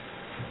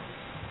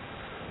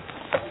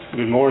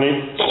Good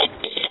morning.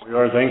 We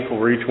are thankful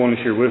for each one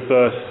that's here with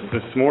us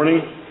this morning.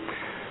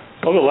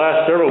 Over the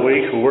last several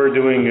weeks,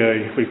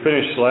 we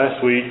finished last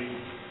week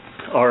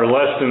our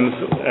lessons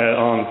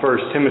on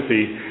 1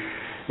 Timothy.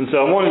 And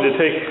so I wanted to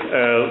take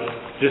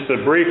just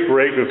a brief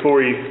break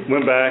before we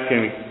went back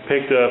and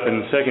picked up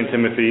in 2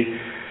 Timothy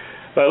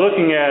by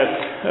looking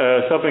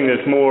at something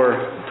that's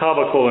more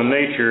topical in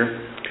nature,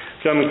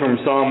 coming from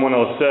Psalm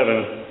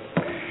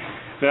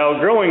 107. Now,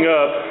 growing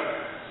up,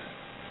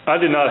 I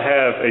did not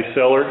have a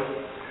cellar.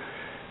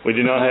 We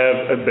did not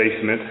have a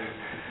basement.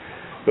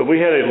 But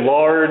we had a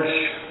large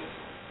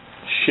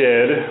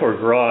shed or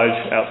garage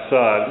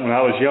outside. When I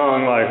was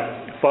young,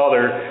 my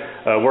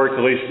father worked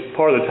at least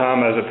part of the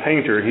time as a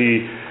painter.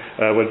 He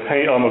would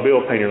paint,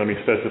 automobile painter, let me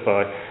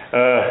specify.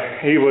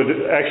 He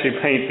would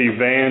actually paint the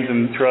vans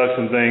and trucks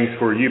and things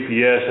for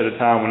UPS at a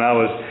time when I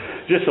was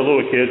just a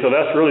little kid. So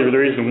that's really the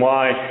reason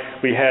why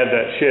we had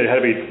that shed. It had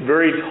to be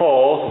very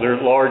tall. They're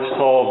large,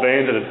 tall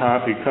vans at a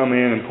time. He'd come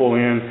in and pull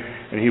in,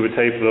 and he would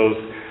tape those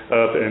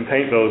up and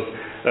paint those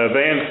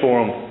vans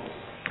for them.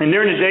 And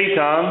during the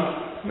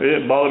daytime,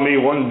 it bothered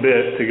me one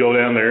bit to go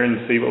down there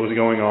and see what was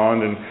going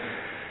on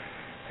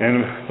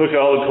and look at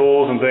all the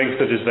tools and things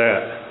such as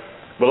that.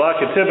 But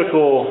like a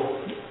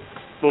typical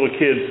little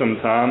kid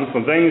sometimes,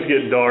 when things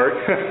get dark,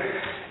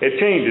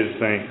 it changes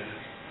things.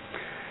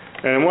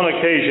 And on one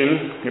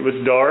occasion, it was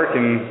dark,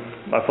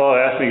 and my father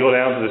asked me to go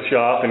down to the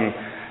shop and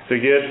to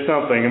get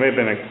something. It may have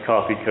been a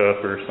coffee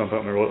cup or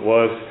something, or what it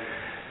was.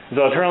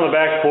 So I turned on the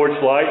back porch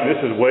light, and this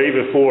is way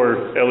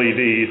before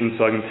LEDs, and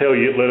so I can tell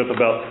you it lit up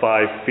about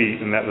 5 feet,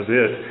 and that was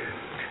it.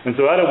 And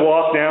so I had to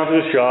walk down to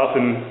the shop,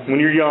 and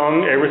when you're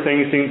young,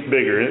 everything seems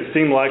bigger. It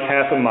seemed like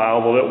half a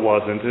mile. Well, it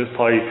wasn't. It was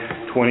probably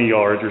 20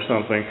 yards or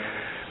something.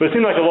 But it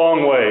seemed like a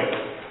long way.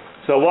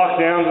 So I walked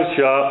down to the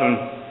shop,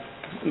 and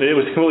it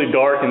was completely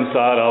dark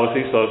inside,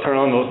 obviously, so I turned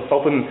on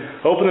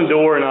opened the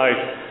door, and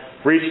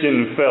I reached in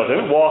and felt. I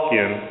didn't walk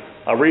in.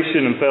 I reached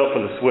in and felt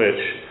for the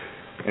switch,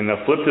 and I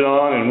flipped it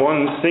on, and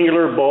one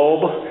singular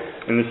bulb,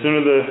 and as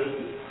soon as the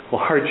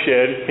large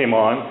shed came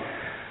on,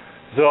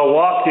 so I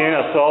walked in,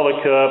 I saw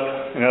the cup,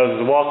 and I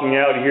was walking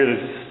out, and here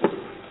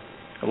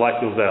the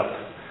light goes out.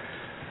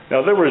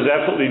 Now, there was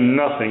absolutely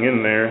nothing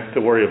in there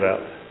to worry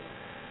about.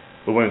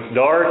 But when it's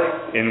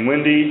dark and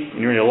windy, and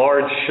you're in a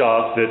large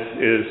shop that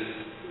is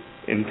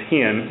in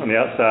tin on the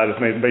outside,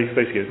 it's made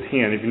basically a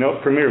tin. If you know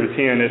familiar with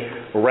tin,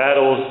 it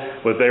rattles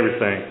with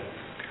everything.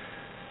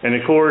 And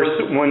of course,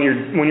 when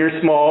you're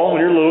small,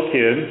 when you're a little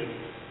kid,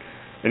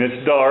 and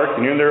it's dark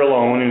and you're in there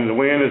alone and the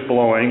wind is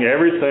blowing,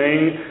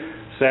 everything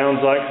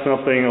sounds like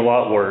something a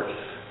lot worse.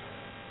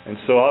 And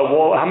so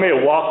I may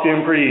have walked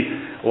in pretty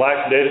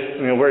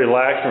very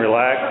lax and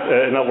relaxed,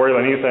 not worried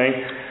about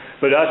anything.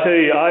 But I tell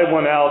you, I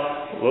went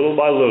out little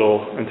by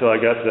little until I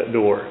got to that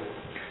door.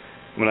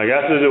 When I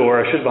got to the door,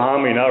 I shut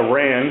behind me, and I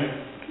ran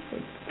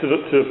to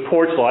the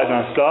porch light, and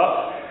I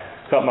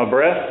stopped, caught my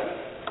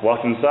breath,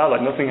 walked inside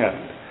like nothing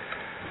happened.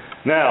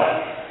 Now,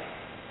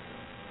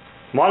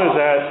 why do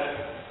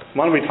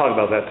we talk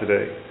about that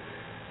today?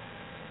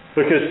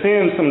 Because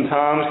sin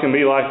sometimes can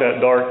be like that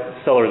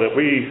dark cellar that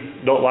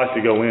we don't like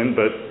to go in,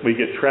 but we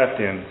get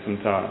trapped in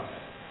sometimes.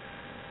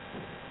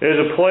 It is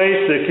a place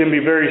that can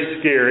be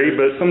very scary,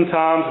 but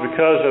sometimes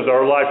because of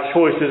our life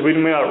choices, we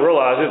may not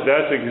realize it.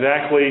 That's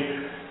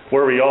exactly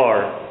where we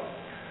are.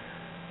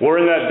 We're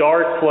in that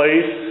dark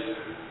place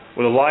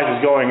where the light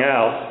is going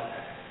out,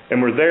 and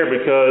we're there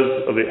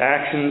because of the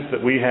actions that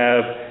we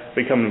have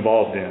become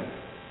involved in.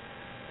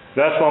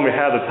 That's why we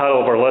have the title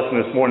of our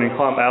lesson this morning,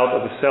 Climb Out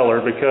of the Cellar,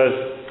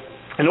 because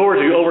in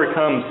order to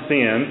overcome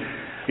sin,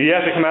 you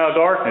have to come out of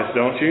darkness,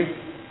 don't you?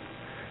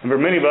 And for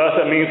many of us,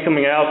 that means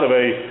coming out of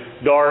a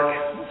dark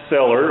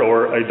cellar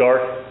or a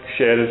dark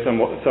shed of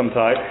some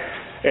type,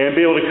 and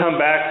be able to come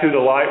back to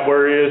the light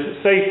where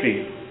is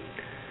safety.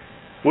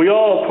 We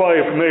all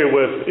probably are familiar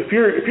with, if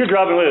you're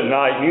driving late at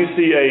night and you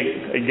see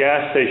a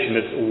gas station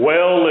that's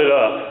well lit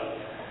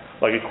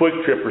up, like a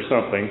Quick Trip or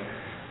something,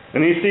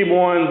 and you see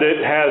one that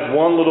has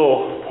one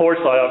little porch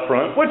light up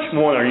front, which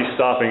one are you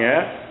stopping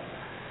at?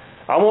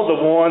 I want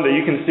the one that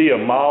you can see a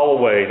mile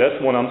away.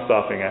 That's the one I'm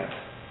stopping at.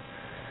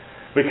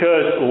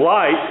 Because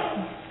light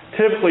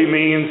typically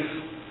means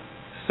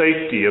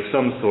safety of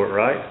some sort,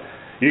 right?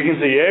 You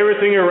can see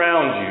everything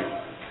around you,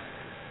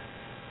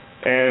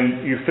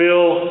 and you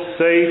feel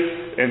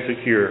safe and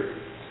secure.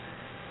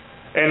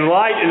 And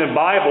light in the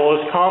Bible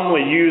is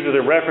commonly used as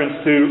a reference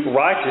to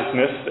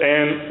righteousness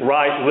and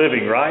right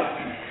living,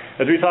 right?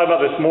 As we talked about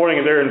this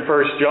morning there in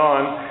 1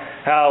 John,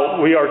 how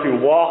we are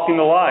to walk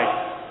in the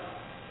light.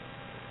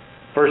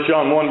 1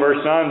 John 1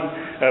 verse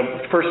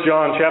 9, 1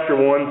 John chapter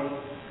 1,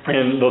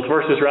 and those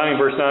verses surrounding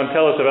verse 9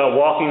 tell us about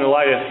walking in the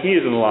light as He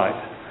is in the light.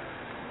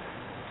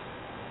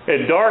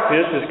 And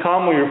darkness is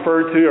commonly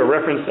referred to or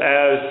referenced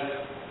as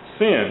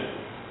sin,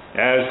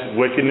 as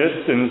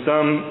wickedness, in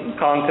some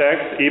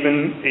contexts,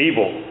 even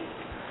evil.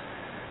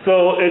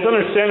 So it's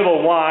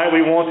understandable why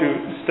we want to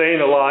stay in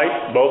the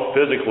light, both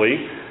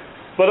physically,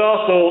 but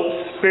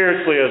also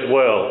spiritually as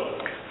well.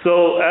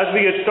 So as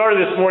we get started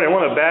this morning, I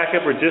want to back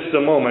up for just a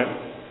moment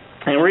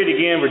and read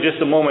again for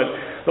just a moment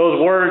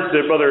those words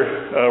that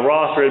Brother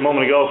Ross read a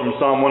moment ago from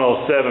Psalm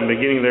 107,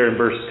 beginning there in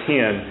verse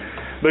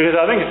 10, because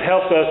I think it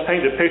helps us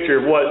paint a picture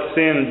of what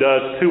sin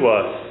does to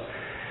us.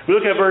 We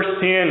look at verse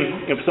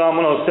 10 of Psalm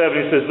 107.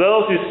 It says,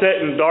 "Those who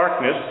sit in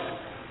darkness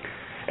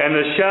and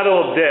the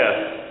shadow of death,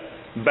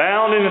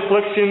 bound in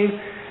affliction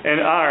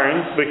and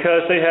irons,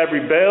 because they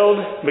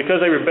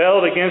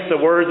rebelled against the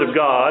words of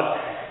God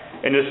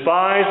and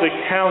despised the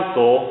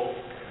counsel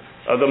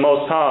of the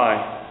Most High."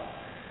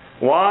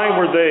 Why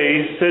were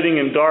they sitting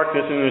in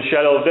darkness and in the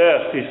shadow of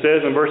death? He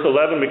says in verse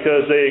 11,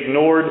 because they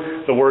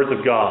ignored the words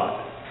of God.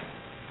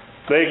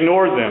 They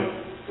ignored them.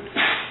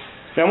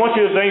 Now I want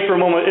you to think for a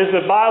moment, is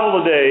the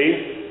Bible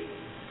today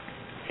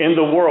in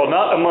the world,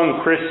 not among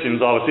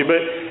Christians obviously,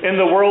 but in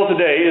the world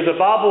today, is the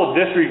Bible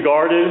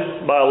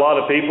disregarded by a lot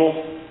of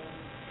people?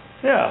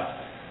 Yeah.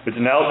 It's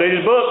an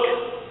outdated book.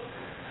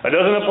 It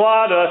doesn't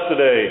apply to us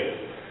today.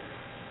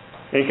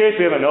 In case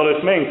we haven't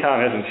noticed,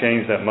 mankind hasn't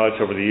changed that much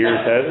over the years,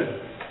 has it?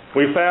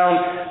 We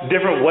found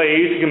different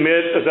ways to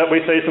commit, as that we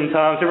say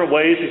sometimes, different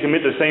ways to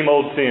commit the same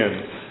old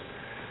sins.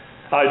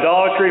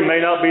 Idolatry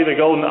may not be the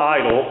golden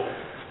idol,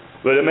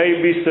 but it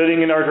may be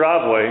sitting in our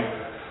driveway.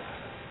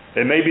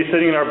 It may be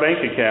sitting in our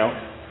bank account.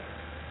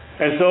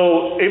 And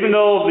so, even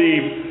though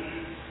the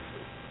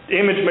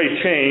image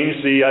may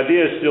change, the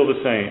idea is still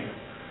the same.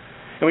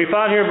 And we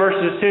find here in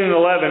verses 10 and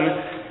 11,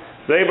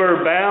 they were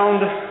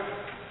bound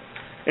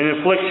in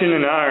affliction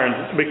and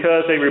irons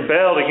because they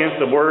rebelled against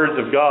the words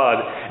of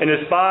God and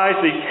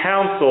despised the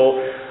counsel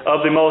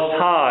of the Most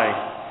High.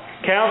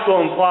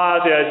 Counsel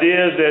implies the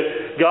idea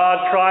that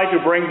God tried to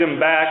bring them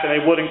back and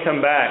they wouldn't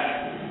come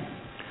back.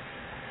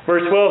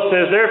 Verse 12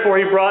 says, "Therefore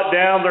he brought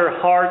down their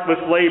heart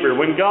with labor."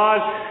 When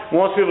God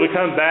wants people to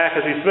come back,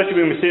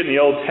 especially when we see it in the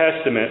Old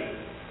Testament,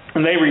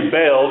 and they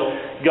rebelled,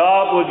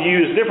 God would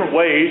use different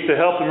ways to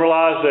help them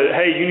realize that,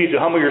 hey, you need to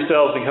humble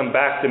yourselves and come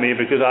back to me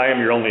because I am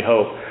your only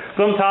hope.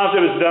 Sometimes it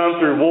was done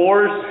through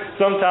wars.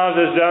 Sometimes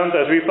it was done,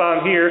 as we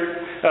find here,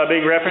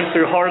 being referenced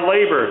through hard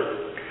labor.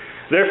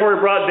 Therefore he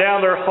brought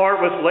down their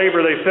heart with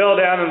labor. They fell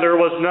down and there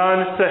was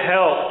none to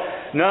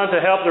help. None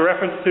to help, the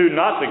reference to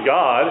not to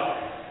God,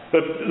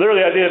 but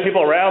literally the idea that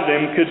people around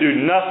them could do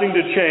nothing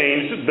to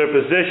change the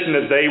position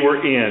that they were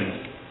in.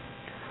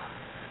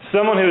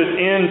 Someone who is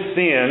in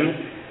sin,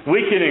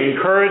 we can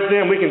encourage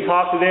them, we can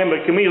talk to them,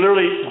 but can we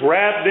literally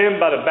grab them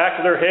by the back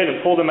of their head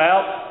and pull them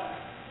out?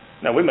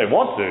 Now, we may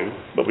want to,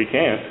 but we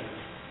can't.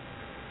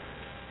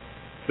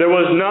 There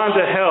was none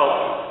to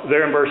help,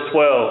 there in verse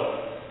 12.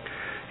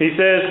 He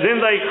says,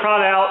 "Then they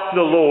cried out to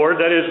the Lord,"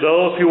 that is,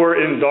 those who were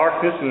in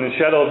darkness and the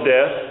shadow of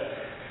death.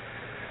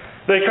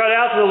 They cried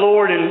out to the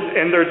Lord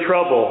in their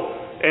trouble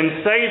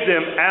and saved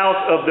them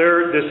out of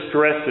their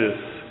distresses.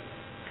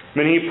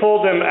 When he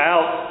pulled them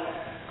out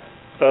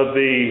of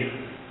the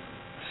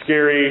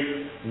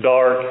scary,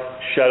 dark,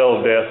 shadow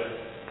of death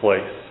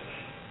place.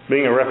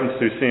 Being a reference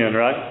to sin,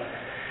 right?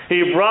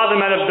 He brought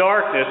them out of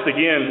darkness,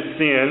 again,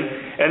 sin,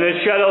 and the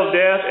shadow of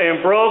death,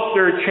 and broke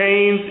their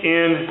chains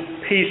in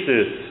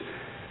pieces.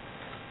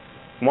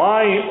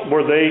 Why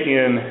were they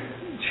in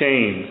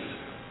chains?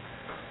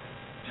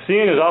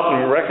 Sin is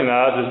often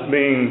recognized as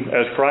being,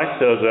 as Christ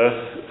tells us,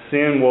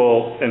 sin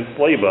will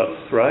enslave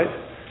us, right?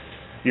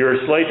 You're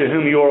a slave to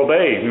whom you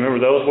obey. Remember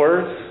those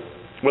words?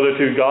 Whether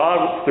to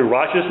God through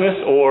righteousness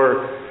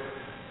or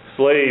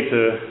slave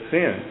to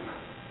sin.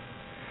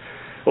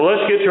 Well,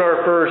 let's get to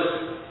our first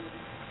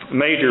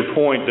major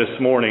point this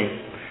morning.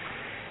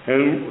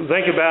 And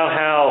think about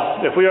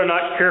how, if we are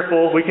not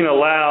careful, we can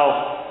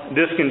allow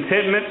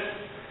discontentment,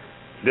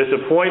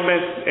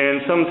 disappointment,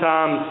 and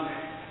sometimes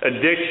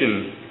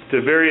addiction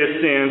to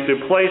various sins to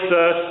place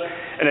us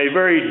in a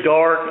very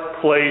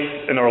dark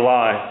place in our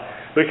life.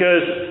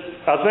 Because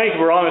I think, if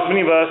we're honest,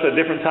 many of us at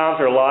different times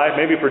in our life,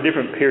 maybe for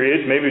different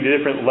periods, maybe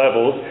different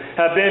levels,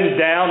 have been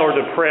down or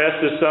depressed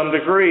to some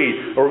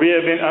degree, or we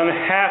have been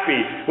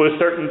unhappy with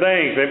certain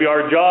things. Maybe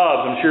our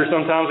jobs. I'm sure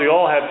sometimes we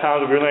all have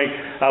times where we think,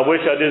 I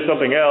wish I did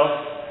something else.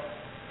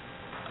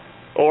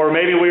 Or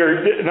maybe we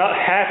are not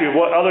happy with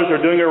what others are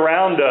doing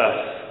around us.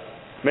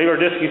 Maybe our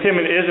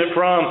discontentment isn't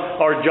from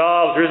our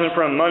jobs or isn't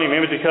from money.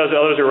 Maybe it's because of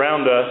others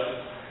around us.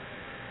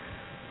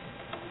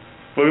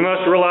 But we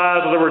must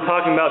realize whether we're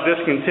talking about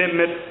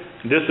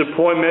discontentment,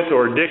 disappointment,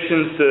 or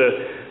addictions to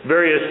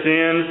various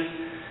sins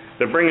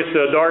that bring us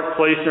to a dark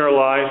place in our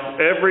life,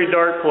 every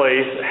dark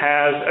place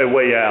has a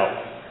way out.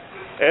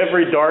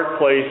 Every dark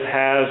place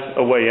has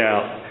a way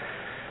out.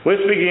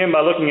 Let's begin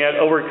by looking at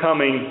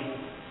overcoming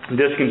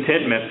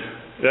discontentment.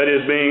 That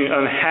is, being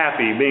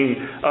unhappy,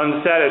 being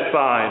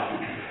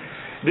unsatisfied.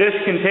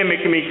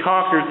 Discontentment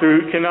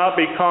cannot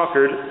be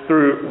conquered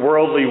through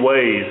worldly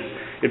ways.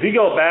 If you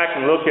go back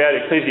and look at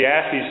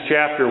Ecclesiastes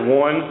chapter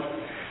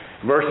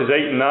 1, verses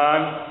 8 and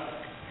 9,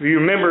 if you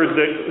remember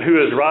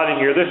who is writing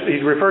here,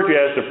 he's referred to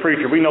as the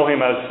preacher. We know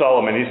him as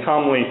Solomon. He's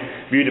commonly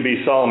viewed to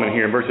be Solomon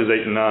here in verses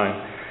 8 and 9.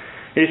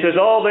 He says,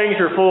 "All things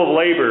are full of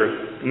labor.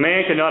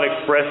 Man cannot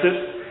express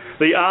it.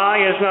 The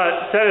eye is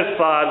not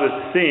satisfied with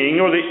seeing,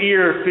 nor the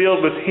ear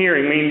filled with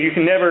hearing." Meaning you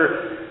can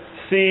never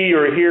see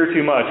or hear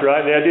too much,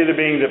 right? The idea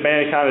being that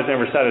mankind is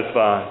never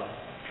satisfied.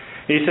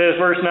 He says,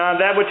 verse 9,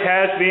 that which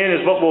has been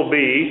is what will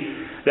be.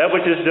 That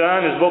which is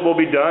done is what will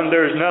be done.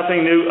 There is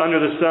nothing new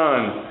under the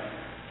sun.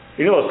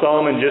 You know what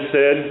Solomon just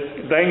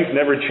said? Things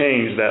never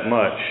change that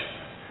much.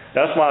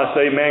 That's why I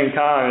say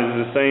mankind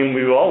is the same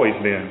we've always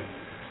been.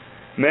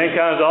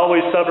 Mankind has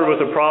always suffered with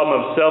the problem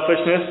of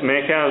selfishness.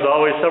 Mankind has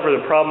always suffered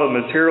the problem of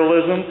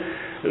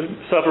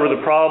materialism, suffered with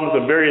the problems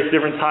of various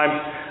different types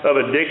of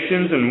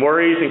addictions and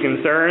worries and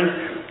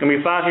concerns. And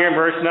we find here in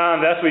verse 9,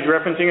 that's what he's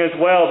referencing as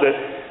well, that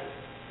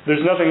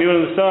there's nothing new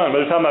under the sun.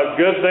 Whether we're talking about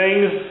good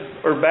things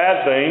or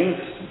bad things,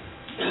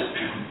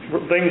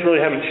 things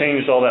really haven't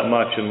changed all that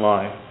much in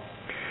life.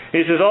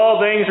 He says, all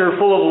things are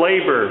full of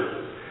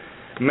labor.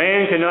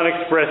 Man cannot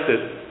express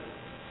it.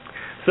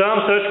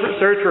 Some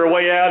search for a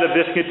way out of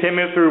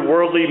discontentment through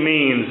worldly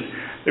means.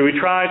 We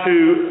try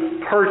to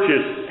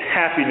purchase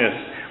happiness.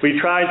 We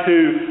try to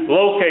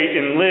locate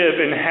and live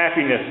in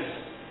happiness.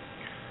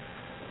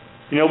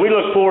 You know, we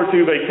look forward to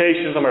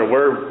vacations no matter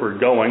where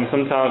we're going.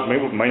 Sometimes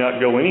maybe we may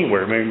not go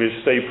anywhere. Maybe we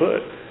just stay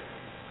put.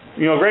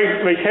 You know, great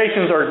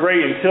vacations are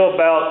great until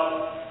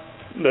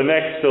about the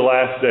next to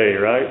last day,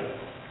 right?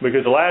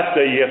 Because the last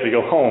day you have to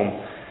go home.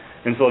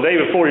 And so the day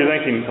before you're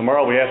thinking,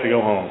 tomorrow we have to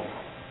go home.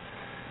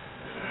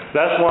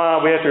 That's why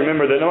we have to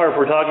remember that no matter if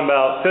we're talking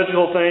about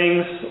physical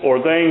things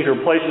or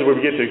places where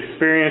we get to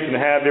experience and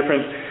have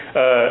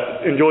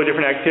enjoy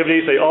different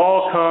activities, they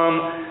all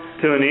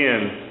come to an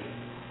end.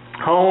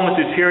 Homes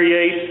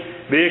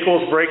deteriorate,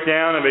 vehicles break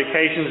down, and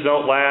vacations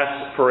don't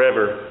last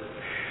forever.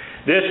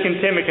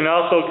 Discontentment can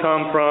also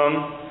come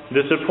from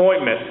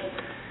disappointment.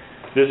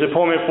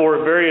 Disappointment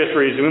for various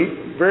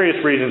reasons.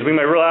 We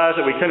may realize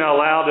that we cannot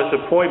allow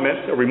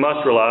disappointment, or we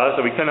must realize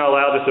that we cannot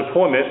allow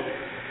disappointment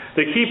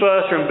to keep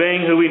us from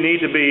being who we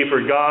need to be for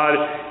God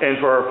and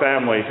for our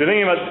families. The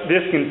thing about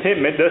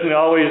discontentment doesn't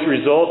always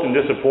result in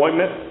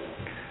disappointment.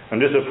 I'm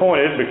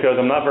disappointed because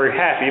I'm not very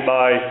happy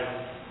by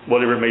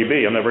whatever it may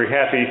be. I'm not very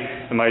happy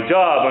in my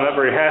job. I'm not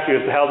very happy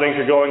with how things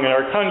are going in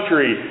our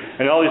country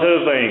and all these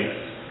other things.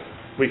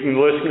 We can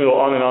list go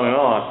on and on and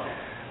on.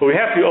 But we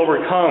have to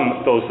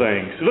overcome those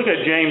things. Look at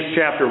James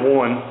chapter 1.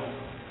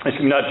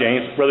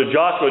 Brother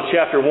Joshua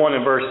chapter 1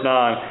 and verse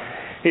 9.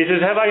 He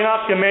says, have I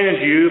not commanded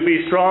you,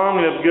 be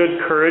strong and of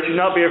good courage, and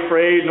not be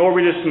afraid, nor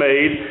be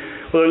dismayed,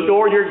 for the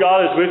Lord your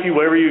God is with you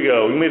wherever you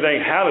go. You may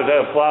think, how does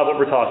that apply to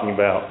what we're talking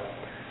about?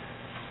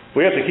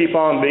 We have to keep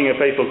on being a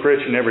faithful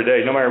Christian every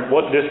day, no matter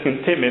what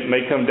discontentment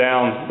may come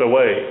down the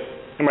way.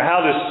 No matter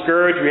how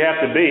discouraged we have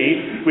to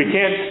be, we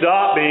can't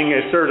stop being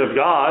a servant of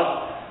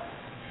God.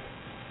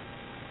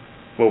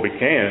 Well, we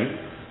can,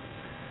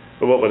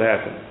 but what would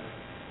happen?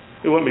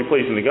 It wouldn't be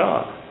pleasing to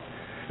God.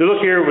 You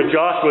look here with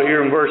Joshua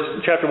here in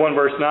chapter 1,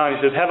 verse 9. He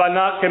says, have I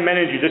not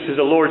commanded you? This is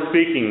the Lord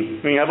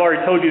speaking. I mean, I've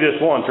already told you this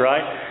once,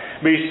 right?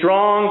 Be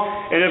strong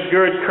and of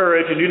good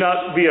courage, and do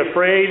not be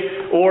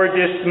afraid or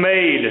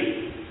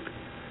dismayed.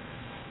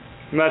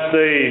 You might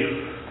say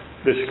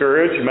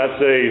discouraged. You might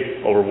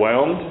say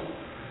overwhelmed.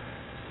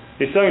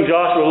 He's telling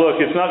Joshua, look,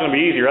 it's not going to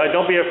be easy, right?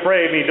 Don't be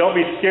afraid. I mean, don't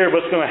be scared of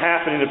what's going to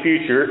happen in the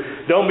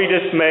future. Don't be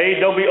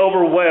dismayed. Don't be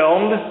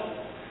overwhelmed.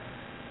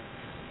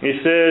 He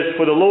says,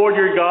 for the Lord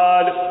your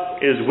God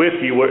is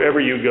with you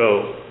wherever you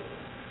go.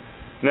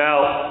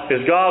 Now,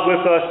 is God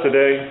with us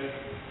today?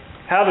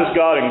 How does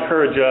God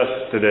encourage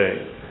us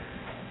today?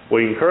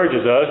 Well, He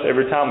encourages us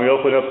every time we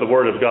open up the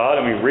Word of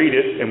God and we read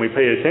it and we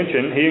pay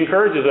attention. He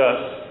encourages us.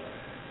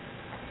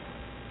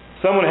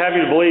 Some would have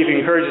you to believe He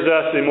encourages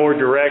us in a more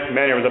direct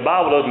manner. The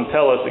Bible doesn't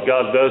tell us that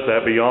God does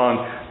that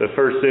beyond the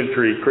first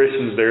century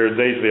Christians, their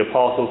days of the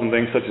apostles and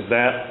things such as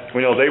that.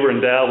 We know they were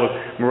endowed with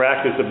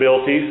miraculous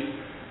abilities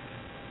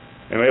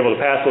and were able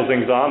to pass those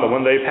things on, but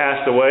when they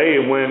passed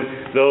away, and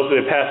when those that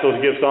they passed those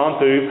gifts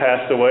on to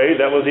passed away,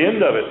 that was the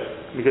end of it,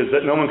 because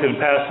no one could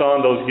pass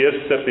on those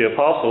gifts except the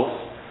apostles.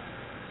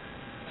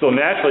 So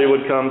naturally it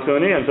would come to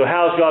an end. So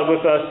how is God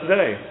with us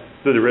today?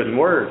 Through the written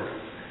Word.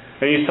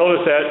 And He's told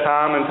us that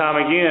time and time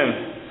again.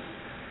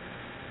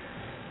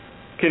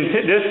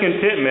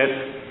 Discontentment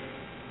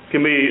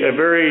can be a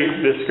very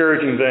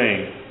discouraging thing.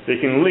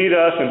 It can lead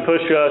us and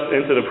push us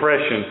into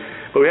depression.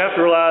 But we have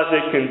to realize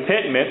that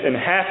contentment and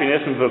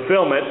happiness and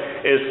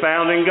fulfillment is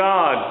found in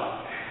God.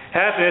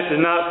 Happiness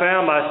is not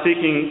found by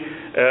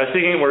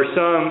seeking where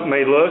some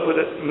may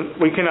look.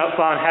 We cannot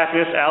find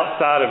happiness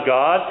outside of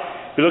God.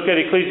 If you look at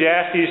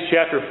Ecclesiastes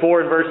chapter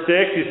 4 and verse 6,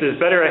 he says,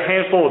 better a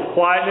handful of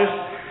quietness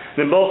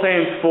than both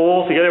hands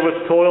full, together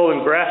with toil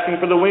and grasping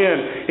for the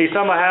wind. He's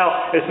talking about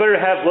how it's better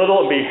to have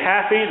little and be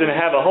happy than to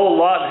have a whole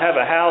lot and have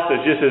a house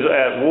that just is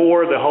at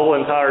war the whole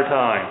entire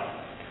time.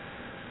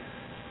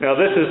 Now,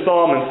 this is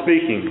Solomon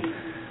speaking.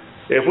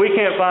 If we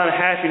can't find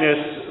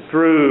happiness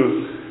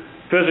through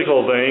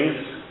physical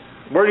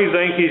things, where do you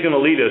think he's going to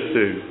lead us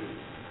to?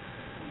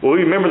 Well,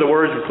 we remember the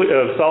words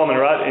of Solomon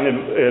right in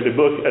the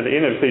book at the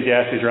end of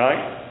Ecclesiastes,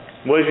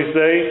 right? What does he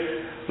say?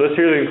 Let's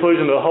hear the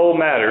conclusion of the whole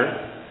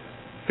matter.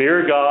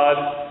 Fear God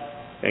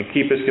and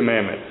keep His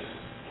commandments.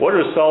 What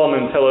does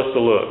Solomon tell us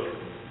to look?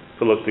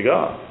 To look to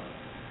God.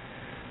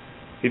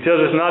 He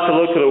tells us not to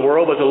look to the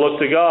world, but to look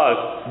to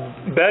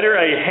God. Better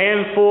a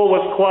handful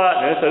with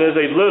quietness, that is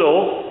a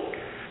little.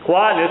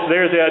 Quietness,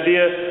 there's the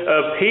idea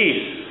of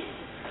peace.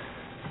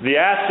 The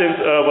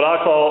absence of what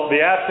I call the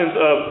absence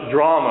of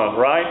drama,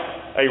 right?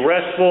 A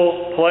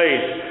restful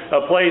place,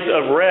 a place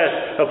of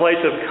rest, a place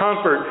of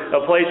comfort,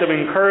 a place of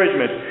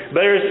encouragement.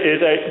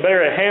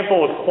 Better a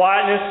handful with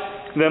quietness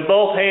than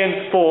both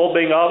hands full,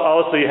 being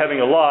obviously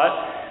having a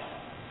lot,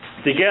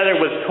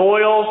 together with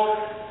toil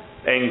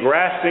and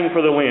grasping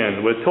for the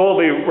wind. With toil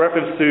be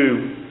reference to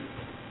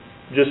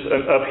just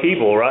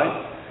upheaval,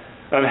 right?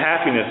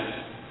 Unhappiness,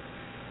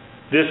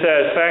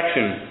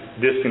 dissatisfaction,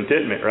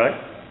 discontentment,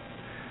 right?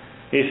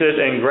 He says,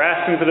 and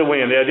grasping for the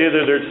wind. The idea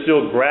that they're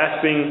still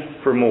grasping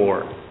for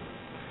more.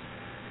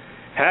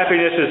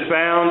 Happiness is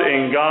found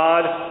in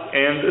God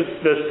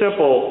and the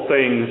simple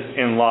things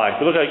in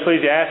life. We look at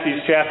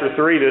Ecclesiastes chapter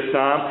 3 this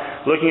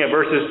time, looking at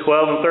verses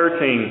 12 and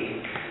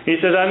 13. He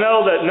says, I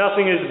know that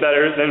nothing is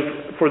better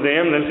for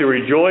them than to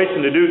rejoice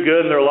and to do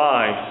good in their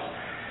lives.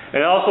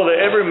 And also that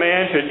every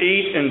man should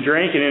eat and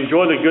drink and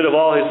enjoy the good of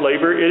all his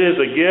labor. It is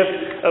a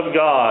gift of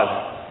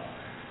God.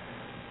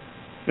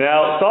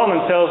 Now,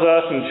 Solomon tells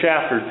us in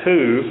chapter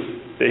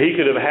 2 that he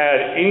could have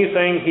had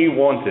anything he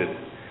wanted.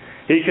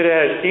 He could have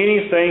had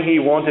anything he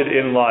wanted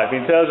in life.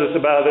 He tells us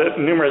about the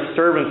numerous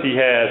servants he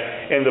had,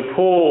 and the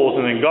pools,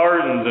 and the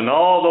gardens, and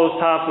all those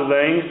types of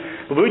things.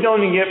 But we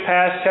don't even get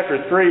past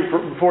chapter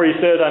 3 before he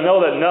says, I know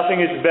that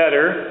nothing is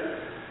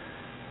better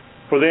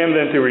for them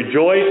than to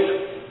rejoice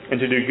and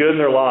to do good in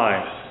their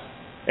lives.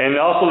 And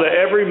also that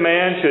every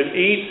man should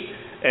eat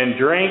and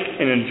drink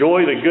and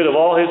enjoy the good of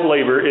all his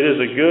labor. It is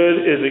a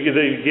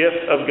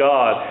gift of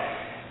God.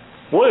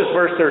 What is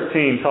verse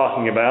 13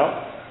 talking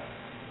about?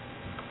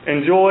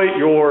 Enjoy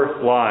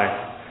your life.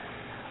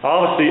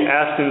 Obviously,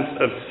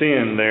 absence of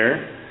sin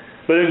there,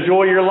 but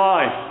enjoy your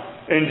life.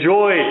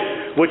 Enjoy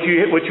what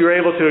you're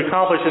able to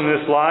accomplish in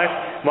this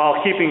life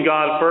while keeping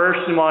God first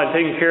and while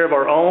taking care of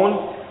our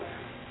own.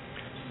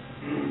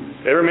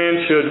 Every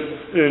man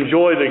should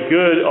enjoy the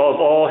good of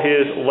all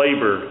his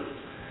labor.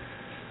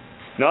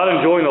 Not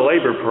enjoying the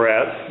labor,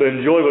 perhaps, but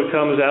enjoy what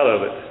comes out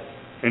of it.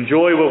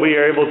 Enjoy what we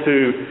are able to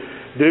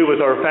do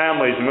with our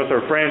families and with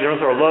our friends and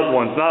with our loved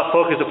ones. Not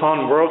focus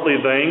upon worldly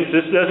things.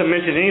 This doesn't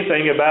mention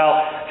anything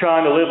about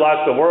trying to live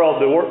like the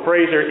world. The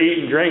phrase there,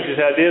 eat and drink, is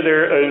the idea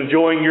there of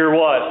enjoying your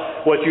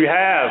what? What you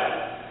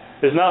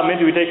have. It's not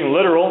meant to be taken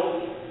literal.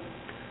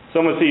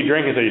 Someone see you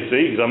drink and say,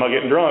 see, because I'm not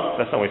getting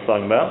drunk. That's not what he's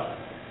talking about.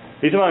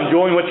 He's talking about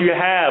enjoying what you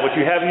have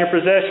in your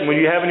possession, what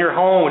you have in your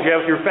home, what you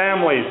have with your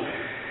families.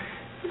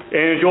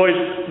 And enjoys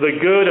the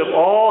good of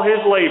all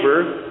his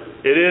labor.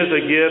 It is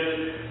a gift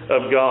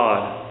of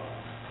God.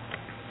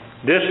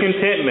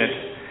 Discontentment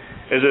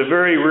is a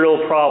very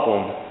real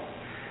problem.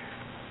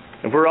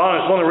 If we're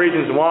honest, one of the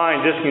reasons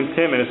why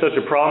discontentment is such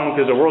a problem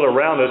because the world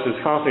around us is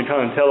constantly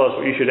trying to tell us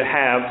what you should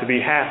have to be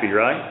happy,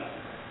 right?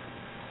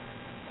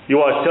 You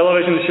watch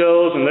television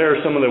shows and there are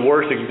some of the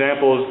worst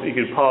examples you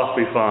could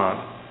possibly find.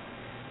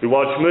 You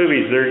watch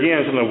movies, they're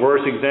again some of the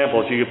worst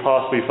examples you could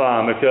possibly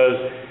find because,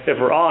 if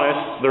we're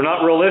honest, they're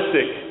not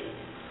realistic.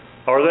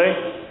 Are they?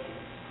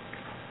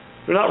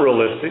 They're not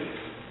realistic.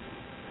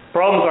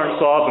 Problems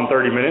aren't solved in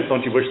 30 minutes,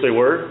 don't you wish they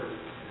were?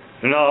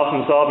 They're not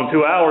often solved in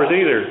 2 hours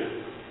either.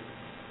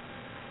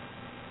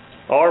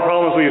 Our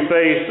problems we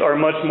face are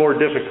much more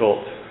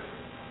difficult.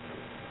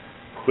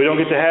 We don't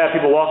get to have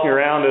people walking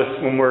around us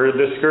when we're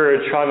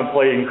discouraged trying to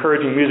play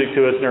encouraging music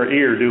to us in our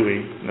ear, do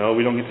we? No,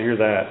 we don't get to hear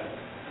that.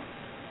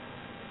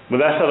 But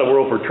that's how the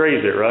world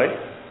portrays it, right?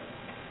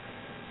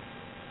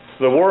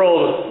 The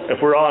world, if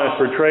we're honest,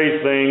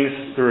 portrays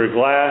things through a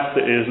glass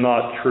that is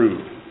not true.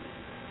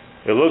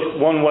 It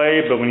looks one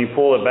way, but when you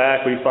pull it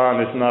back, we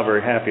find it's not very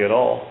happy at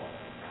all.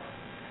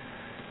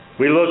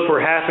 We look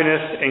for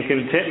happiness and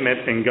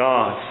contentment in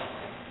God.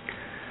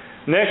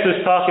 Next,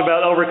 let's talk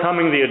about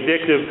overcoming the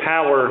addictive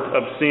power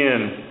of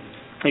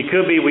sin. It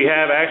could be we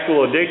have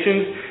actual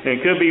addictions, and it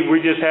could be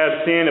we just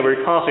have sin that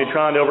we're constantly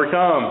trying to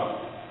overcome.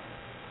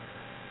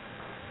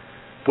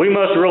 We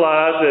must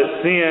realize that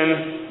sin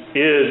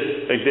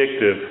is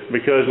addictive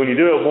because when you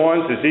do it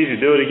once, it's easy to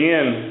do it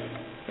again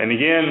and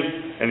again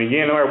and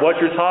again, no matter what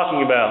you're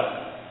talking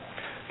about.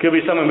 It could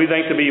be something we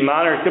think to be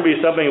minor. It could be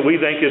something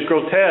we think is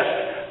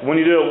grotesque. When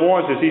you do it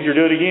once, it's easier to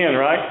do it again,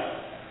 right?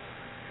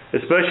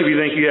 Especially if you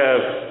think you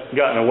have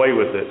gotten away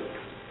with it.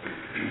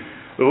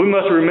 But we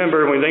must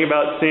remember when we think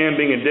about sin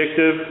being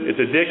addictive, it's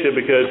addictive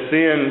because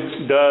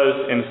sin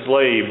does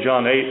enslave.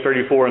 John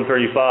 8:34 and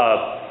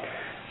 35.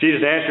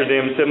 Jesus answered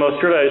them and said,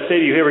 most truly I say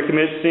to you, whoever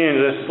commits sin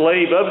is a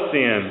slave of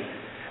sin.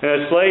 And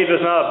a slave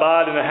does not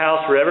abide in the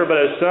house forever, but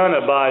a son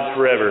abides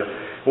forever.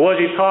 What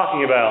is he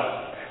talking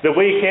about? That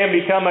we can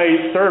become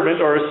a servant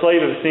or a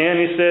slave of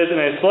sin. He says,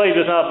 and a slave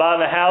does not abide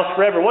in the house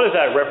forever. What is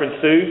that reference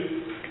to?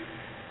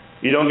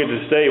 You don't get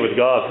to stay with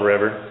God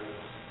forever.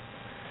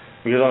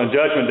 Because on the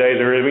judgment day,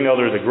 we know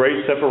there's a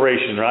great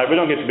separation, right? We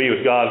don't get to be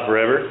with God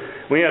forever.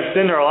 When we have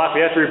sin in our life, we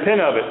have to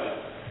repent of it.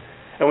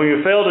 And when we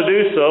fail to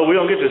do so, we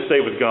don't get to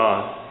stay with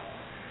God.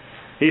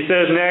 He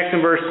says next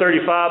in verse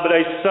 35, but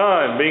a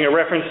son, being a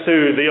reference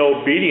to the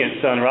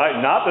obedient son,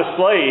 right? Not the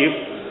slave,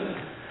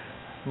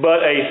 but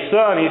a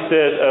son, he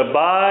says,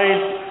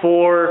 abides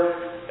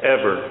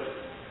forever.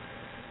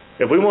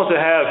 If we want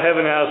to have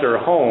heaven as our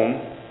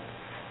home,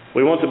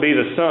 we want to be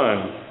the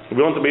son.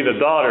 We want to be the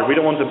daughter. We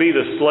don't want to be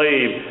the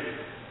slave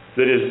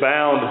that is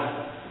bound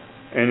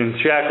and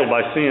shackled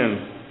by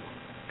sin.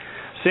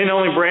 Sin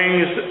only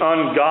brings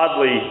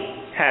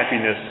ungodly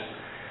happiness.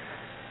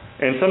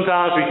 And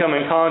sometimes we come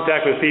in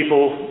contact with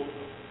people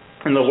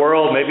in the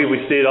world, maybe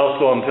we see it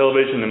also on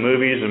television and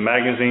movies and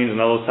magazines and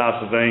all those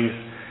types of things,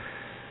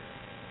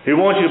 who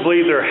want you to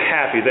believe they're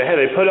happy.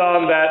 They put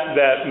on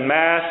that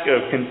mask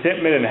of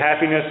contentment and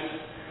happiness.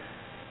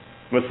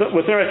 What's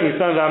interesting,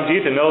 sometimes you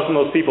get to know some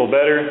of those people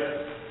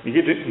better. You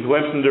get to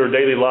glimpse into their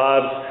daily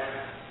lives.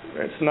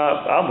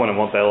 I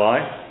wouldn't want that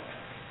life.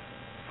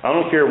 I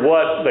don't care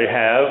what they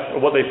have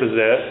or what they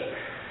possess.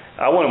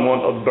 I wouldn't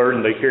want a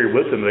burden they carry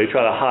with them that they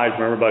try to hide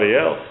from everybody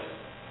else.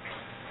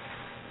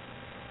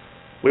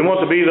 We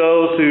want to be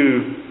those who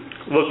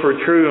look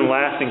for true and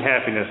lasting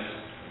happiness.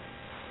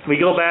 We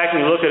go back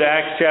and we look at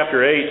Acts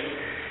chapter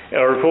 8,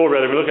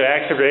 we look at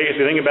Acts chapter 8 as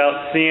we think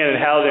about sin and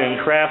how it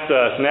entraps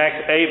us. In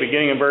Acts 8,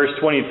 beginning in verse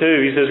 22,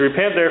 he says,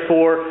 repent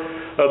therefore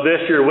of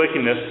this your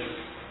wickedness,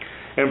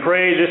 and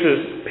pray. This is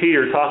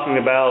Peter talking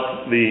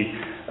about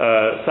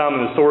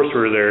Simon the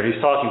sorcerer there. He's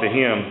talking to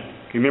him.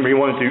 You remember he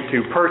wanted to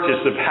purchase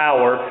the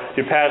power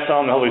to pass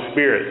on the Holy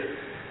Spirit.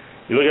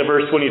 You look at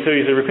verse 22,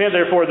 he says, repent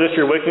therefore of this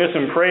your wickedness,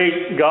 and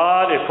pray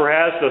God if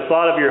perhaps the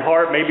thought of your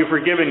heart may be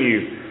forgiven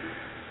you.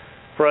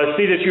 For I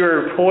see that you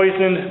are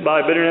poisoned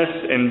by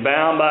bitterness and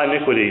bound by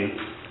iniquity.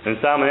 And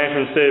Simon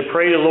answered and said,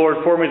 pray the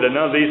Lord for me that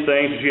none of these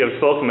things which you have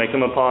spoken may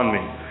come upon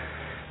me.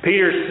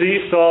 Peter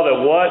saw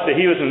that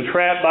he was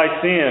entrapped by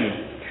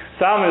sin.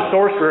 Simon the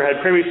sorcerer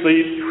had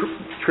previously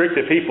tricked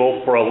the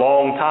people for a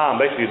long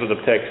time, basically is what the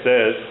text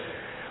says.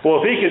 Well,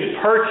 if he could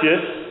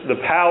purchase the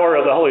power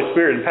of the Holy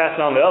Spirit and pass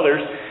it on to others,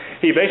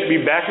 he'd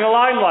basically be back in the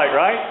limelight,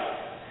 right?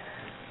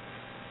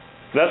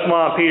 That's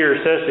why Peter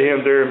says to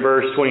him there in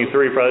verse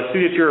 23, for I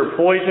see that you are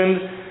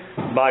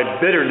poisoned by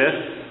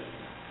bitterness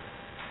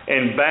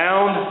and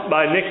bound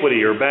by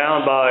iniquity, or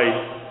bound by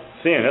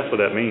sin. That's what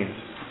that means.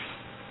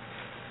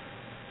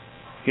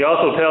 He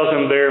also tells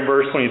him there in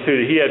verse 22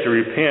 that he had to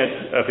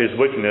repent of his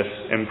wickedness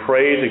and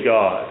pray to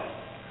God.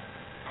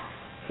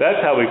 That's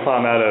how we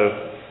climb out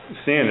of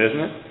sin,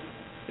 isn't it?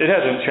 It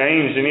hasn't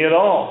changed any at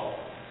all.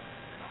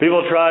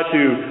 People try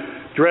to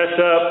dress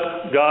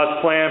up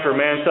God's plan for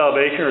man's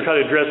salvation, or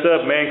try to dress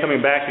up man coming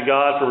back to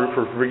God for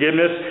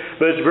forgiveness,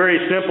 but it's very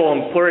simple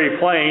and very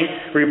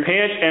plain.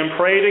 Repent and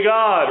pray to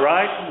God,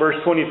 right? Verse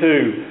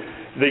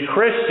 22. The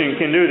Christian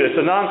can do this.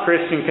 The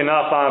non-Christian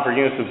cannot find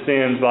forgiveness of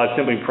sins by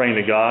simply praying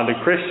to God. The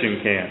Christian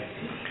can.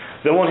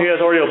 The one who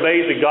has already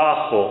obeyed the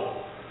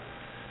gospel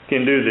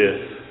can do this.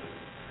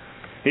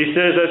 He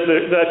says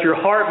that your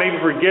heart may be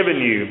forgiven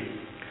you.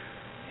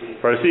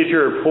 For I see that you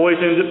are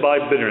poisoned by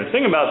bitterness.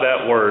 Think about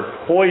that word,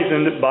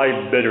 poisoned by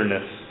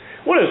bitterness.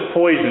 What does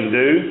poison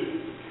do?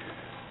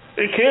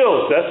 It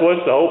kills. That's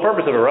what's the whole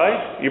purpose of it,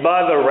 right? You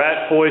buy the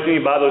rat poison,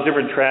 you buy those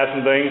different traps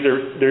and things.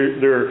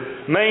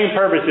 Their main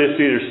purpose is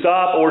to either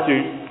stop or to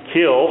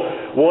kill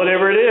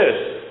whatever it is.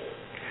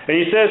 And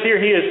he says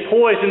here he is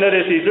poisoned, that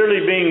is, he's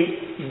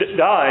literally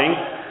dying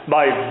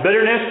by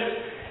bitterness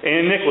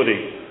and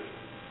iniquity.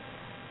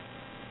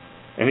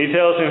 And he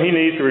tells him he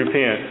needs to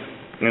repent.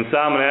 And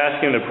Simon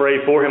asked him to pray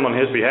for him on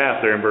his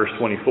behalf there in verse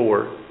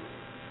 24.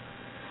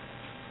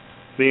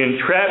 The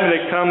entrapment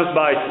that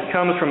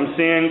comes from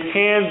sin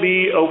can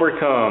be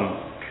overcome.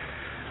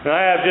 Now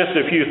I have just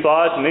a few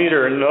thoughts, and these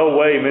are in no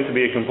way meant to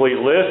be a complete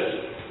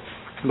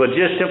list, but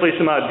just simply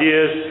some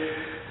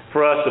ideas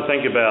for us to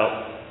think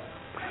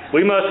about.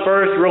 We must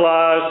first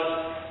realize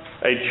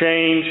a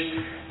change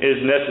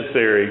is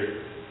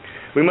necessary.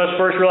 We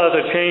must first realize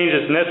a change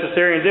is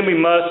necessary, and then we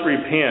must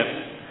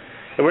repent.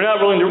 If we're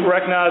not willing to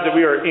recognize that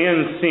we are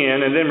in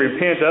sin and then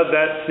repent of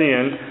that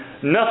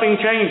sin, nothing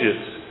changes.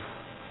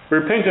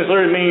 Repentance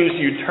literally means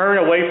you turn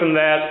away from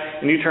that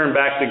and you turn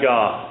back to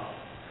God.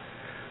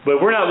 But if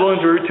we're not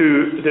willing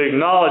to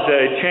acknowledge that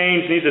a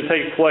change needs to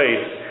take place,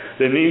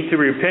 that we need to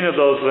repent of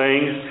those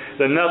things,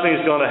 then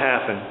nothing's going to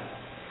happen.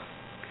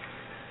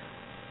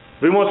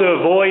 If we want to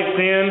avoid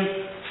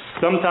sin,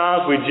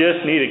 sometimes we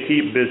just need to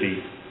keep busy.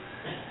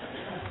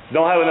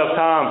 Don't have enough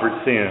time for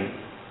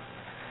sin.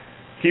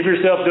 Keep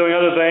yourself doing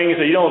other things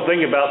that you don't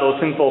think about, those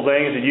sinful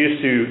things that used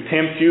to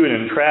tempt you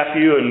and entrap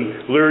you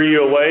and lure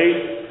you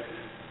away.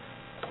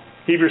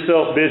 Keep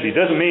yourself busy.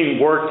 Doesn't mean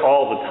work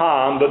all the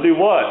time, but do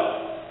what?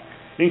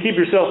 You can keep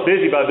yourself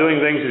busy by doing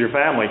things with your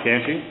family,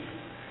 can't you?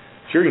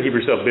 Sure, you can keep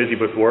yourself busy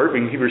with work.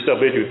 You can keep yourself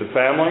busy with the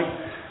family,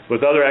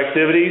 with other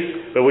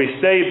activities. But we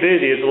stay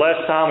busy. It's less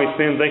time we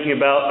spend thinking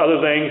about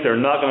other things that are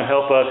not going to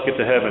help us get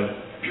to heaven.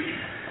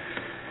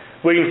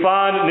 We can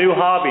find new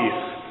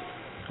hobbies.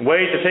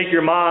 Ways to take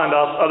your mind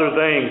off other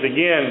things.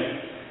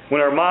 Again,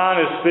 when our mind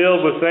is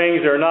filled with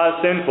things that are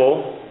not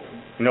sinful,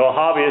 a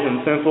hobby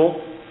isn't sinful.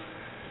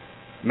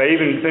 May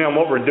even, depending on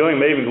what we're doing,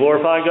 may even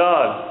glorify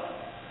God.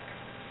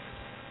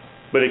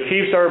 But it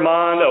keeps our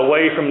mind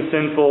away from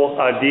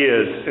sinful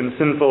ideas and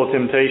sinful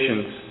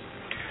temptations.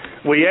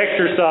 We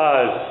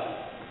exercise.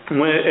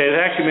 It's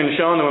actually been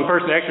shown that when a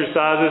person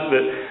exercises,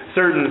 that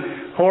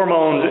certain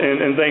hormones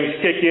and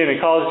things kick in and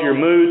causes your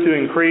mood to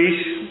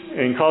increase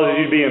and causes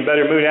you to be in a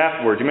better mood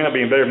afterwards. You may not be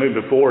in a better mood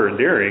before or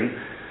during,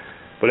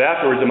 but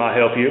afterwards it might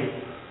help you.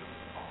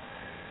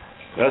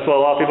 That's what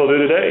a lot of people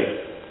do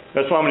today.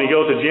 That's why when you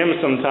go to the gym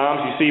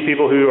sometimes, you see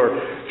people who are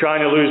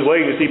trying to lose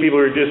weight, and you see people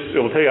who are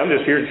will tell you, I'm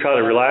just here to try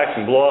to relax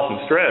and blow off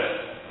some stress.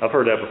 I've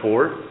heard that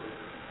before.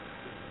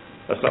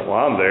 That's not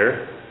why I'm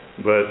there,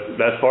 but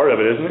that's part of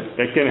it, isn't it?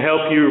 It can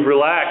help you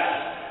relax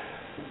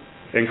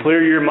and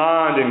clear your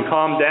mind and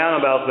calm down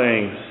about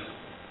things.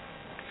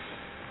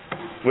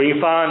 We can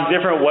find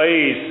different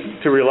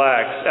ways to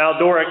relax.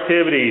 Outdoor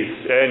activities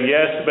and,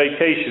 yes,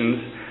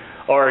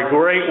 vacations are a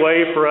great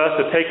way for us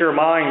to take our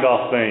mind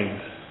off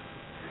things.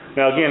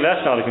 Now, again,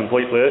 that's not a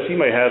complete list.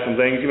 You may have some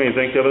things you may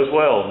think of as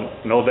well.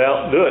 No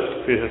doubt, do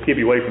it. It'll keep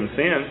you away from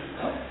sin.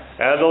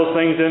 Add those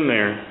things in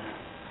there.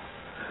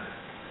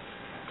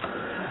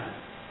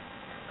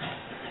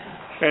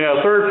 And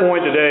our third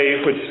point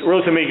today, which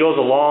really to me goes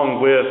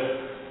along with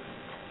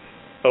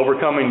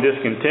overcoming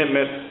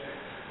discontentment,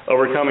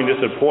 overcoming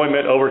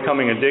disappointment,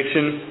 overcoming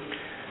addiction,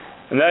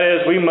 and that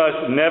is we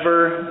must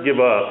never give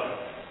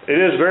up. It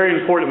is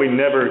very important we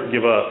never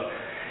give up.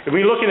 If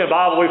we look in the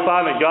Bible, we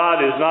find that God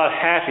is not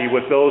happy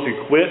with those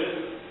who quit.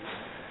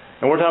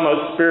 And we're talking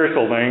about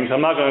spiritual things.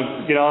 I'm not going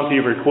to get on to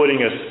you for quitting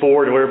a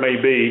sport or whatever it may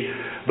be.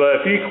 But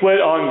if you quit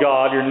on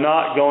God, you're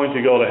not going to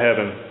go to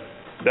heaven.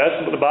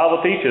 That's what the Bible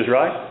teaches,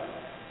 right?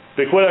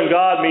 To quit on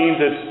God means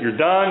that you're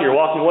done, you're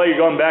walking away, you're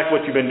going back to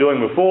what you've been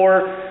doing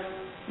before,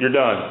 you're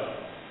done.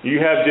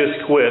 You have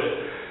just quit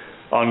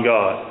on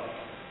God.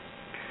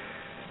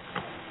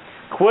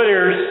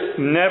 Quitters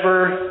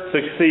never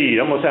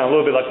succeed. I'm going to sound a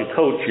little bit like a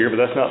coach here, but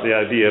that's not the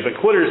idea. But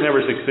quitters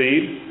never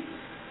succeed.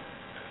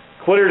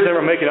 Quitters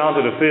never make it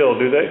onto the field,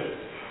 do they?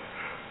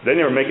 They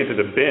never make it to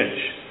the bench.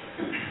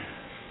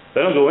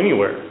 They don't go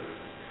anywhere.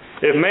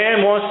 If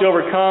man wants to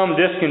overcome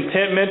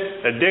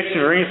discontentment, addiction,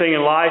 or anything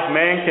in life,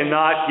 man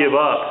cannot give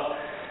up.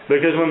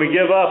 Because when we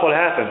give up, what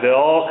happens? It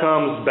all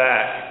comes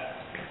back.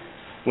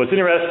 What's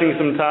interesting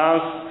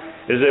sometimes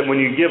is that when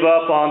you give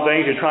up on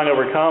things you're trying to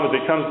overcome,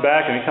 it comes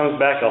back, and it comes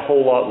back a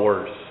whole lot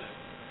worse.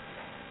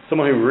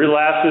 Someone who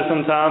relapses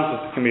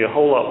sometimes, it can be a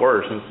whole lot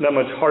worse, and it's not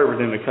much harder for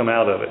them to come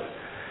out of it.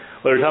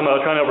 Whether you're talking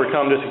about trying to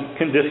overcome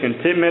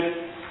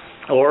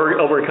discontentment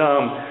or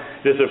overcome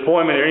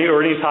disappointment or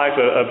any type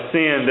of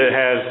sin that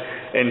has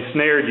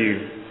ensnared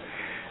you.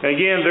 And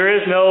again, there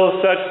is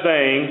no such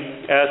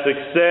thing as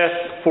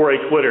success for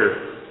a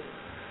quitter,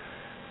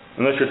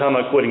 unless you're talking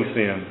about quitting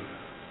sin.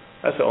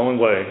 That's the only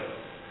way.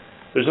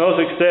 There's no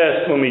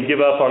success when we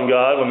give up on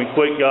God, when we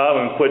quit God,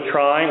 when we quit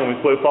trying, when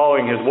we quit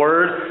following His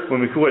Word,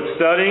 when we quit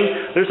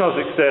studying. There's no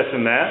success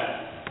in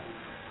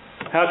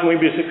that. How can we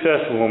be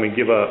successful when we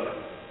give up?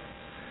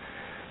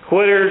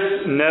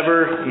 Quitters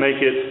never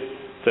make it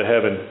to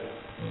heaven.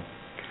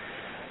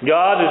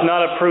 God does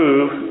not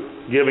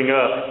approve giving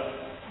up.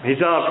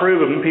 He's not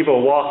approve of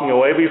people walking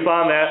away. We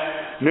find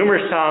that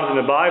numerous times in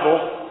the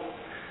Bible.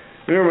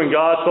 Remember when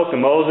God spoke to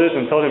Moses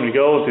and told him to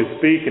go to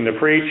speak and to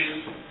preach?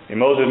 And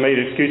Moses made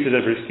excuses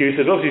after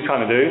excuses. What was he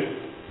trying to do?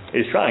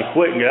 He's trying to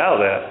quit and get out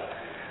of that.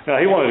 Now,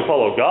 he wanted to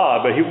follow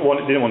God, but he didn't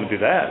want to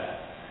do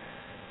that.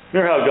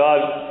 Remember how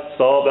God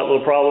solved that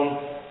little problem?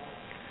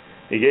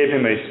 He gave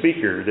him a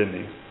speaker,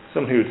 didn't he?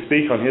 Someone who would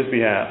speak on his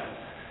behalf.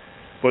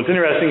 What's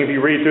interesting, if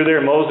you read through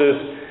there,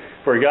 Moses,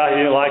 for a guy he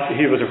didn't like,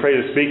 he was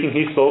afraid of speaking,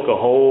 he spoke a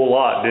whole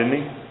lot,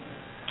 didn't he?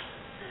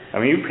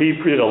 I mean, he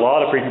did a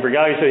lot of preaching. For a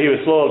guy who said he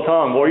was slow of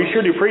tongue, boy, you sure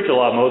do preach a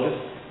lot, Moses.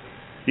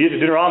 You get to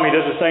Deuteronomy, he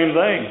does the same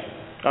thing.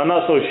 I'm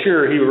not so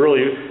sure he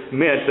really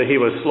meant that he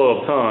was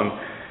slow of tongue.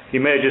 He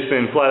may have just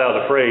been flat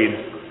out afraid.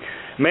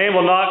 Man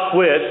will not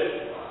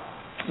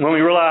quit when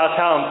we realize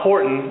how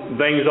important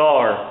things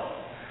are.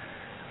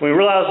 When we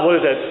realize what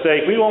is at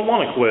stake, we won't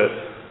want to quit.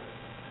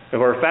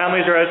 If our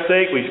families are at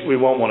stake, we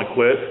won't want to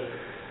quit.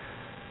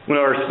 When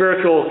our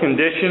spiritual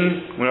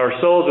condition, when our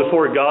souls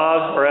before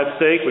God are at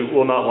stake, we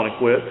will not want to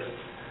quit.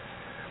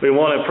 We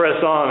want to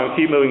press on and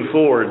keep moving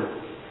forward.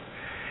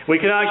 We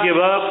cannot give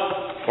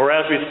up. Or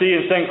as we see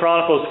in 2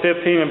 Chronicles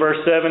 15 and verse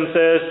 7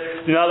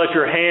 says, do not let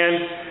your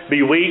hand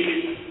be weak.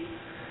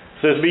 It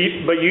says,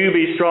 but you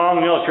be strong,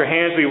 do not let your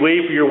hands be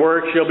weak, for your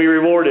work shall be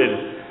rewarded.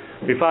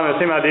 We find the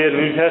same idea in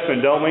the New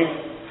Testament, don't we?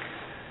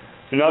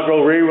 Do not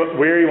grow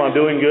weary while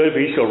doing good, for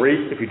you shall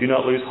reap if you do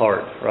not lose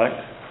heart, right?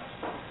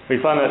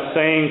 We find that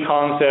same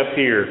concept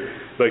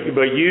here. But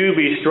you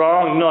be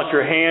strong, do not let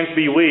your hands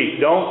be weak.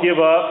 Don't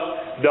give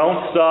up,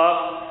 don't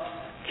stop.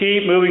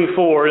 Keep moving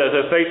forward as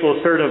a faithful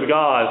servant of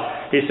God.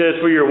 He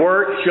says, for your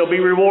work shall be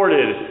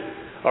rewarded.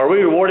 Are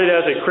we rewarded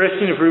as a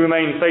Christian if we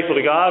remain faithful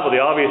to God? Well,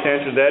 the obvious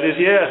answer to that is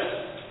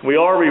yes. We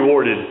are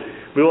rewarded.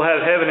 We will have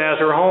heaven as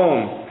our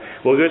home.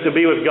 We'll get to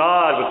be with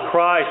God, with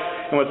Christ,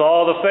 and with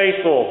all the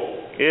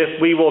faithful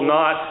if we will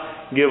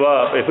not give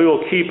up, if we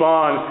will keep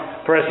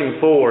on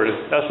pressing forward.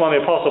 That's why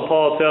the Apostle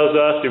Paul tells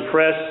us to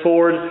press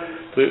forward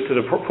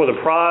for the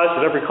prize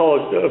of every call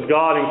of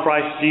God in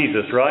Christ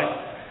Jesus, right?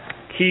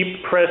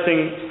 Keep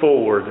pressing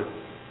forward.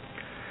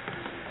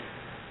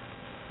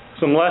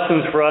 Some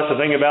lessons for us to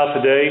think about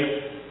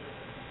today.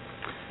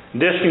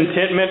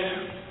 Discontentment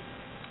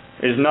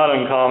is not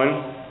uncommon.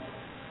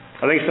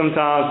 I think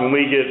sometimes when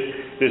we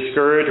get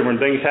discouraged or when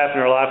things happen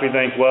in our life, we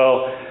think,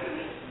 well,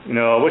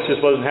 I wish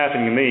this wasn't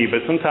happening to me.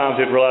 But sometimes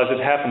we realize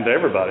it happened to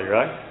everybody,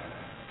 right?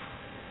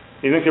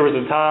 You think there was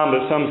a time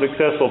that some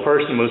successful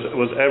person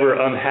was ever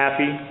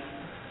unhappy?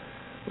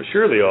 Well,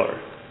 sure they are.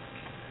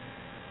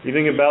 You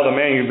think about a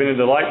man who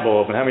invented the light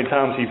bulb and how many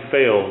times he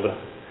failed.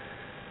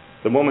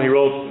 The woman who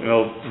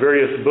wrote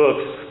various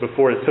books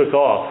before it took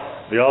off.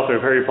 The author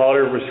of Harry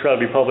Potter was trying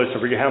to be published, I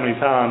forget how many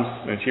times,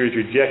 and she was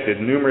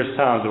rejected numerous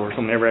times before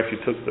someone ever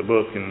actually took the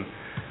book and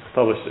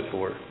published it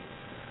for her.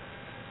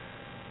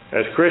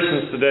 As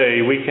Christians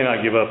today, we cannot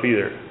give up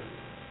either.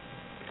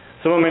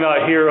 Someone may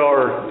not hear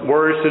our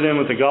words to them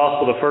with the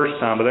gospel the first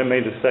time, but they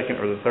may the second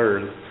or the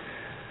third.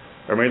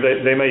 Or maybe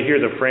they may hear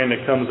the friend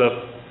that comes up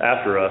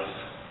after us.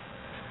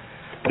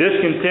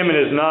 Discontentment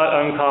is not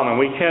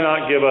uncommon. We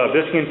cannot give up.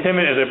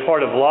 Discontentment is a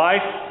part of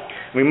life.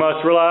 We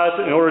must realize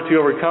that in order to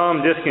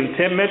overcome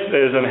discontentment, that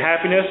is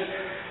unhappiness,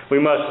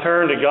 we must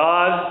turn to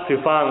God to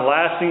find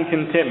lasting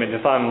contentment,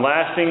 to find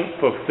lasting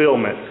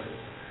fulfillment.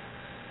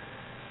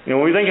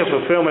 When we think of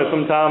fulfillment,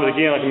 sometimes,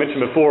 again, like I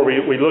mentioned before,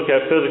 we look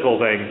at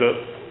physical things.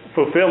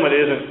 Fulfillment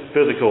isn't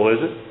physical, is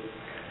it?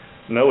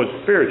 No, it's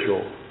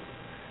spiritual.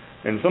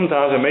 And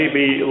sometimes it may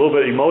be a little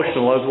bit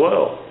emotional as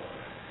well.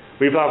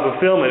 We find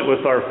fulfillment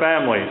with our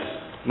families,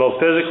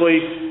 both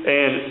physically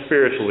and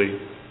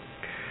spiritually.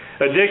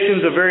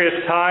 Addictions of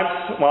various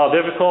types, while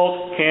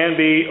difficult, can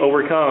be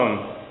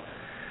overcome.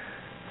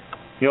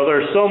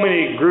 There are so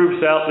many groups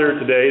out there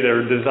today that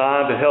are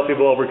designed to help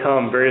people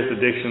overcome various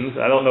addictions.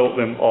 I don't know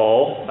them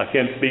all. I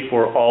can't speak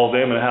for all of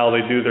them and how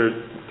they do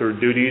their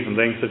duties and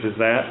things such as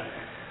that.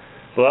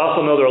 But I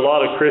also know there are a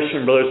lot of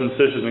Christian brothers and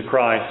sisters in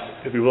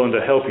Christ who'd be willing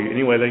to help you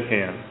any way they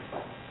can.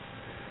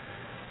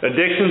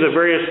 Addictions of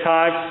various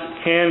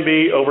types can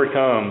be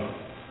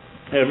overcome.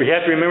 And we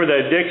have to remember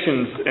that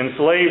addictions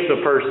enslaves a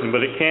person, but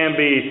it can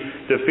be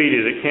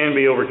defeated. It can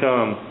be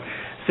overcome.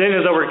 Sin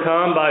is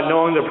overcome by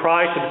knowing the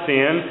price of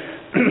sin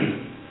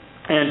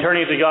and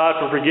turning to God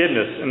for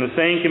forgiveness. And the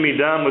same can be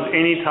done with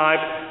any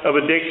type of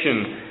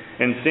addiction.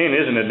 And sin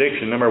is an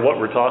addiction, no matter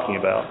what we're talking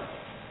about.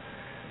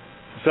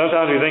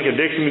 Sometimes we think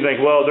addiction, we think,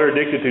 well, they're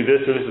addicted to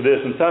this or this or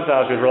this. And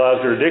sometimes we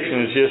realize their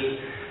addiction is just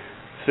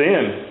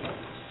sin.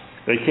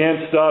 They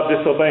can't stop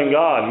disobeying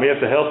God. And we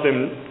have to help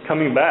them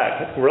coming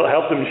back.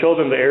 Help them, show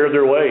them the error of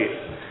their ways.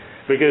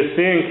 Because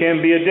sin can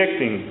be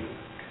addicting.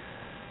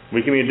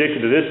 We can be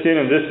addicted to this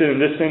sin and this sin and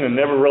this sin and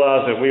never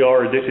realize that we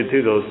are addicted to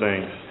those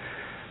things.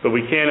 But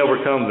we can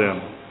overcome them.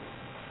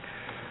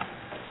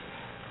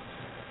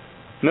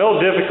 No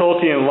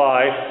difficulty in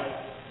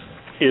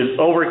life is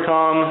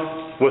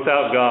overcome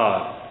without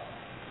God.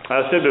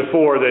 I said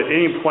before that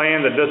any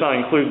plan that does not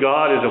include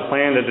God is a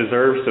plan that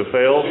deserves to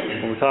fail.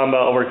 When we're talking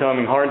about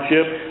overcoming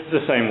hardship, it's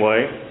the same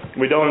way. If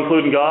we don't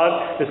include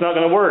God, it's not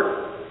going to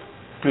work.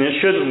 And it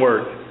shouldn't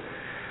work.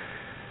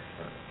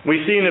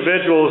 We see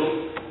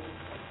individuals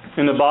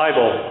in the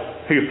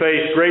Bible who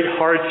face great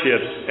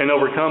hardships and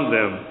overcome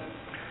them.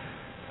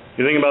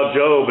 You think about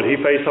Job, but he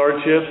faced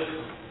hardships?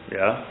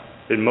 Yeah.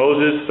 Did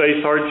Moses face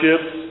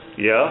hardships?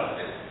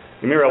 Yeah.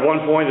 Remember at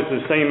one point, it's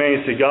the same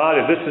man said, God,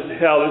 if this is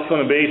how this is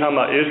going to be, talking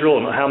about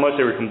Israel and how much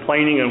they were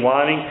complaining and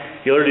whining,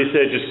 he literally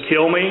said, just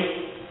kill me.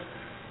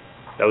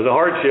 That was a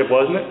hardship,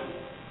 wasn't it?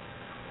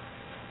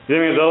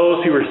 Then we have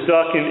those who were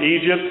stuck in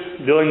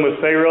Egypt, dealing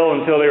with Pharaoh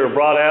until they were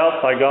brought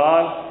out by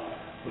God.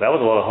 That was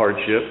a lot of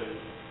hardship.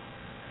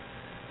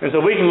 And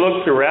so we can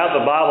look throughout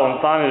the Bible and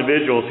find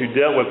individuals who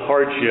dealt with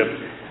hardship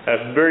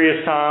at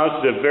various times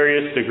to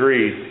various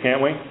degrees,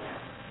 can't we?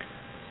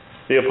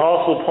 The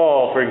Apostle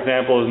Paul, for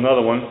example, is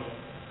another one.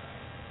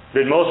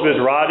 Did most of his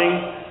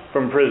writing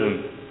from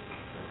prison.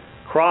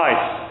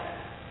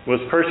 Christ was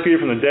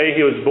persecuted from the day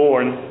he was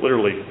born,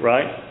 literally,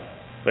 right?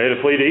 They had to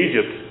flee to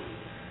Egypt.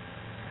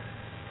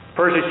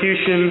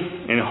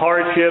 Persecution and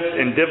hardships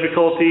and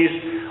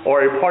difficulties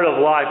are a part of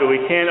life, but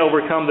we can't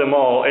overcome them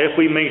all if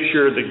we make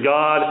sure that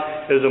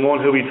God is the one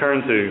who we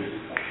turn to.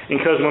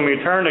 Because when we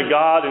turn to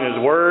God and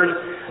His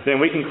Word, then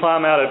we can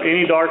climb out of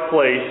any dark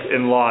place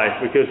in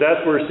life, because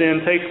that's where sin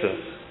takes us.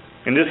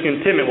 And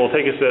discontentment will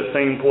take us to that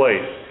same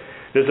place.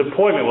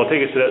 Disappointment will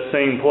take us to that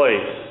same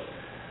place.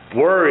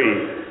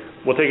 Worry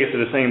will take us to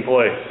the same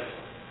place.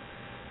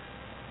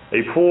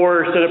 A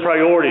poor set of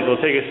priorities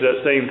will take us to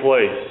that same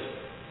place.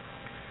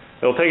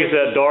 It will take us to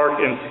that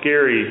dark and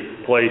scary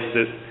place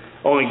that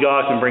only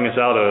God can bring us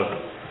out of.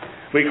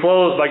 We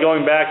close by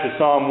going back to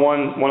Psalm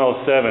 107.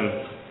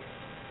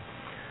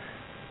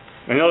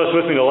 And notice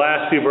with me the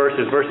last two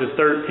verses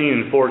 13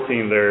 and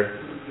 14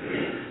 there.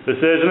 It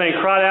says, and they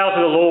cried out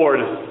to the Lord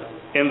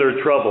in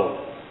their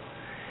trouble,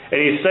 and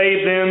He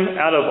saved them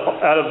out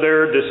of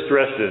their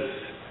distresses.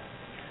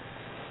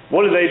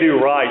 What did they do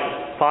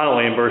right,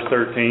 finally, in verse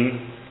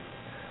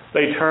 13?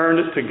 They turned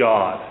to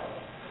God.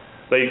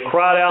 They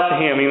cried out to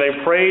Him.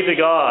 They prayed to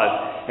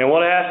God. And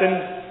what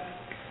happened?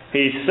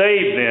 He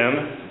saved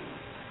them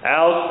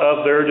out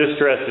of their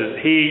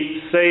distresses. He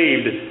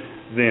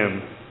saved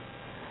them.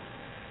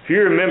 If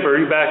you remember,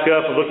 you back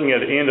up and looking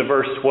at the end of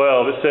verse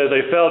 12, it says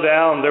they fell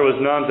down, there was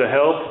none to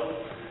help,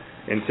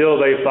 until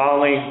they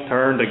finally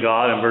turned to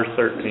God in verse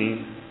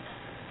 13.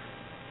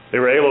 They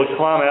were able to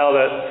climb out of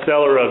that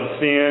cellar of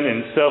sin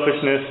and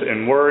selfishness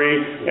and worry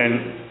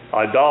and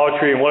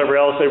idolatry and whatever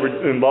else they were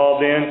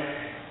involved in.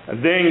 And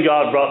then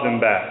God brought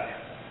them back.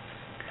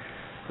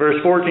 Verse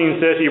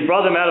 14 says, He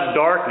brought them out of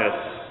darkness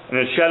and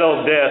the shadow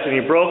of death, and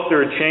He broke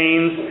their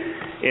chains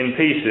in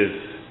pieces.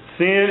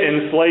 Sin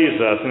enslaves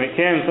us, and it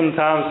can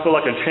sometimes feel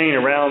like a chain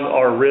around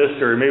our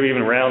wrist or maybe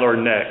even around our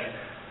neck.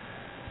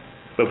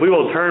 But if we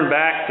will turn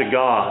back to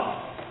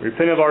God,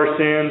 repent of our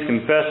sins,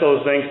 confess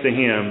those things to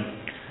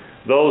Him,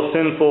 those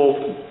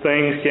sinful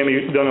things can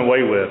be done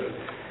away with,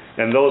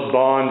 and those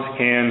bonds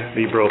can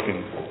be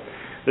broken.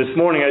 This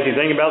morning, as you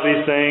think about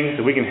these things,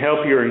 if we can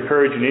help you or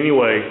encourage you in any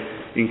way,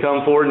 you can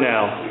come forward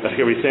now. Let's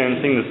go. We stand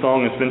and sing the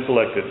song that's been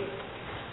selected.